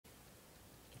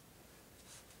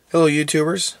Hello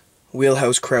YouTubers,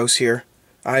 Wheelhouse Kraus here.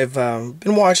 I've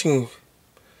been watching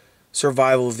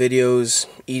survival videos,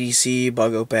 EDC,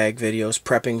 bug out bag videos,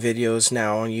 prepping videos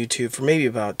now on YouTube for maybe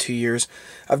about 2 years.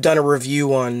 I've done a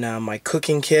review on my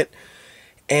cooking kit,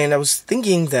 and I was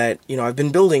thinking that, I've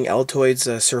been building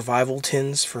Altoids survival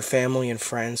tins for family and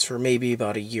friends for maybe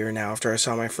about a year now after I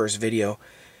saw my first video.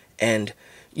 And,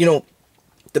 the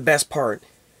best part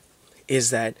is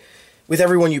that with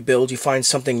everyone you build, you find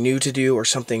something new to do or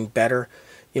something better,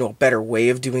 a better way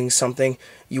of doing something.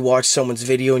 You watch someone's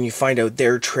video and you find out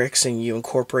their tricks and you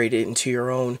incorporate it into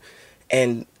your own.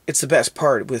 And it's the best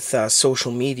part with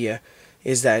social media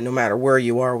is that no matter where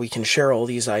you are, we can share all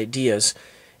these ideas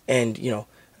and,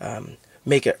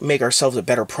 make ourselves a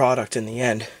better product in the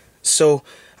end. So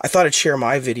I thought I'd share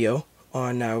my video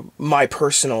on my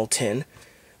personal tin.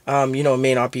 It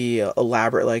may not be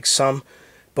elaborate like some,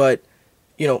 but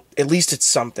at least it's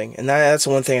something. And that's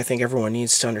one thing I think everyone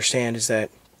needs to understand is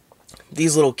that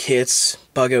these little kits,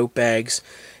 bug out bags,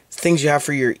 things you have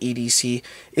for your EDC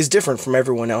is different from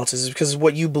everyone else's because of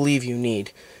what you believe you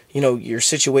need. Your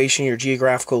situation, your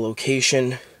geographical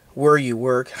location, where you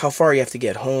work, how far you have to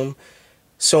get home,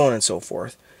 so on and so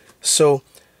forth. So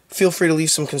feel free to leave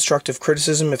some constructive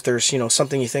criticism if there's,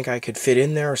 something you think I could fit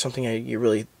in there or something you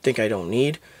really think I don't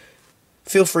need.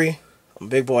 Feel free. I'm a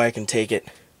big boy, I can take it.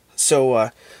 So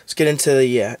let's get into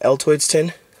the Altoids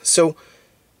tin. So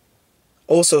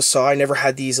also saw, I never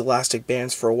had these elastic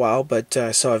bands for a while, but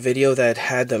I saw a video that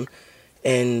had them,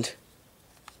 and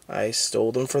I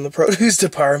stole them from the produce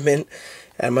department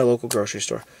at my local grocery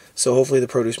store. So hopefully the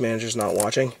produce manager's not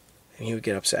watching, and he would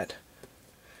get upset.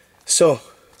 So,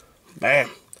 bam.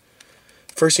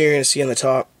 First thing you're going to see on the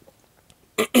top,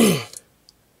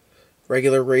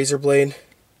 regular razor blade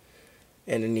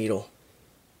and a needle.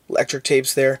 Electric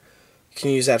tape's there. You can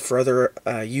use that for other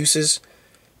uses,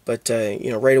 but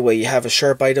right away you have a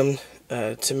sharp item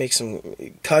to make some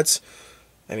cuts.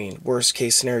 I mean, worst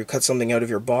case scenario, cut something out of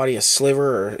your body, a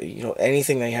sliver, or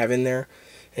anything that you have in there,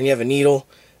 and you have a needle.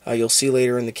 You'll see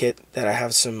later in the kit that I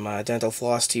have some dental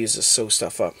floss to use to sew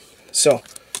stuff up. So,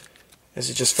 as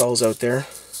it just falls out there,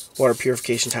 water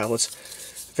purification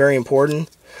tablets, very important.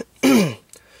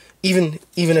 Even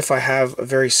if I have a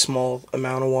very small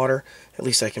amount of water, at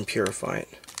least I can purify it.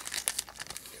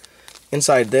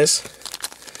 Inside this,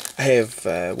 I have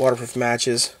waterproof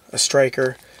matches, a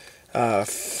striker,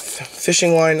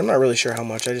 fishing line. I'm not really sure how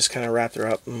much. I just kind of wrapped her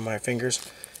up in my fingers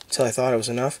until I thought it was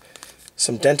enough.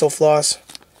 Some dental floss,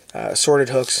 assorted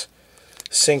hooks,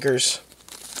 sinkers,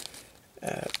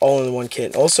 all in one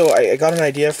kit. Also, I got an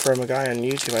idea from a guy on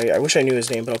YouTube. I wish I knew his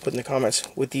name, but I'll put in the comments.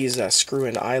 With these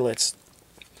screw-in eyelets.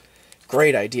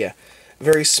 Great idea.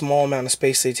 Very small amount of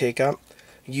space they take up.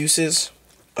 Uses,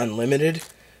 unlimited.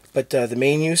 But the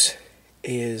main use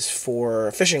is for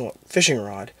a fishing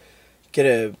rod.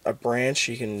 Get a branch,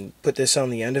 you can put this on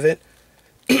the end of it.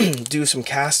 Do some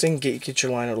casting, get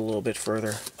your line out a little bit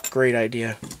further. Great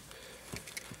idea.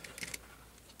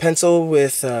 Pencil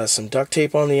with some duct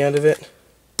tape on the end of it.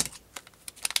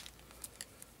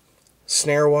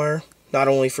 Snare wire, not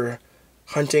only for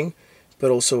hunting, but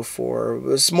also for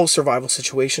most survival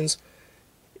situations.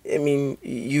 I mean,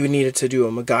 you needed to do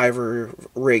a MacGyver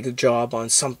rig job on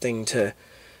something to,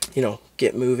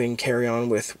 get moving, carry on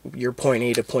with your point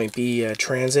A to point B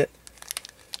transit.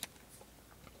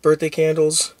 Birthday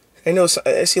candles.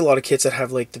 I see a lot of kits that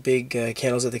have like the big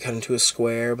candles that they cut into a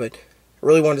square, but I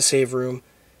really wanted to save room,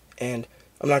 and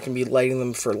I'm not going to be lighting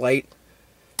them for light,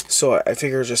 so I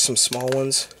figure just some small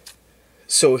ones.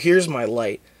 So here's my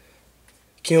light.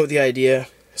 Came up with the idea,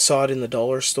 saw it in the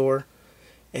dollar store,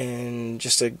 and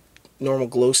just a normal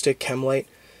glow stick chem light.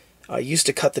 I used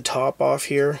to cut the top off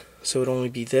here, so it would only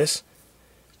be this,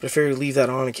 but I figured I'd leave that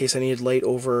on in case I needed light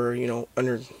over,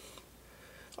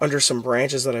 under some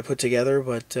branches that I put together.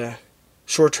 But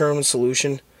short-term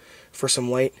solution for some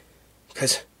light,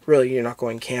 because really you're not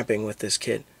going camping with this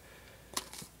kit.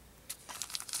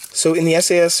 So in the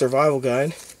SAS survival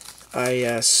guide,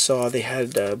 I saw they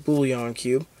had a bouillon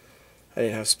cube. I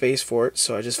didn't have space for it,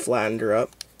 so I just flattened her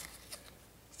up,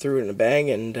 threw it in a bag,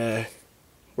 and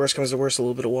worst comes to worst, a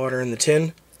little bit of water in the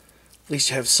tin. At least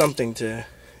you have something to,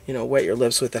 wet your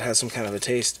lips with that has some kind of a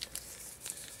taste.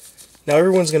 Now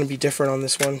everyone's going to be different on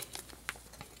this one,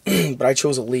 but I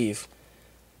chose a leave.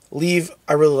 Leave,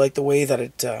 I really like the way that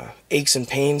it aches and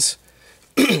pains,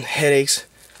 headaches.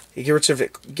 It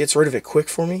gets rid of it quick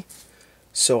for me,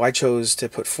 so I chose to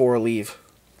put 4 leave.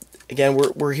 Again,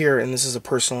 we're here, and this is a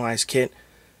personalized kit.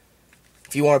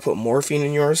 If you want to put morphine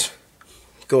in yours,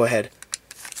 go ahead.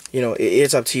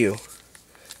 It's up to you.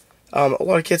 A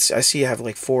lot of kits I see have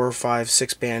like 4, 5,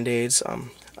 6 band-aids.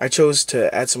 I chose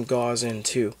to add some gauze in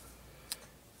too.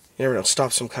 You never know,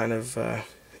 stop some kind of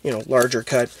larger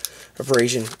cut,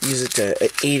 abrasion. Use it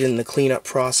to aid in the cleanup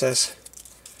process.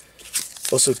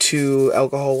 Also 2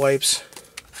 alcohol wipes,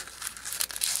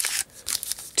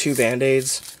 2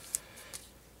 band-aids,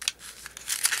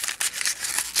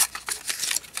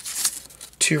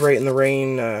 2 Right in the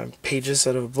Rain pages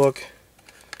out of a book.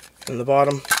 In the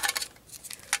bottom,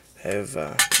 I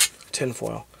have tin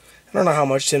foil. I don't know how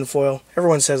much tin foil.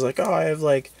 Everyone says like, oh, I have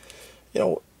like,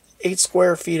 8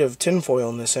 square feet of tin foil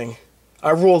in this thing.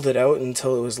 I rolled it out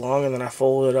until it was long, and then I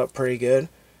folded it up pretty good,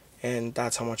 and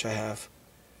that's how much I have.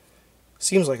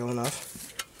 Seems like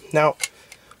enough. Now,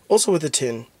 also with the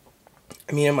tin,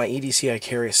 I mean, in my EDC I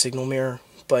carry a signal mirror,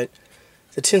 but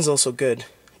the tin's also good.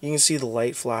 You can see the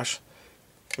light flash.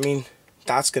 I mean,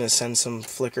 that's going to send some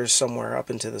flickers somewhere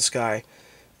up into the sky.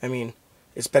 I mean,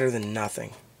 it's better than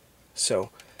nothing.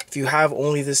 So, if you have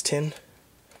only this tin,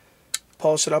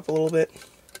 polish it up a little bit.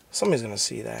 Somebody's going to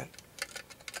see that.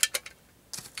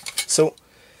 So,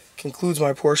 concludes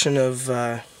my portion of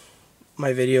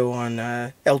my video on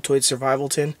Altoids survival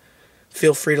tin.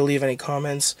 Feel free to leave any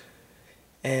comments.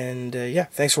 And yeah,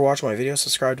 thanks for watching my video.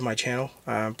 Subscribe to my channel.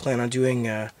 I plan on doing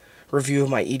a review of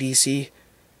my EDC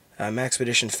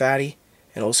Maxpedition Fatty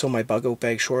and also my bug out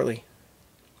bag shortly.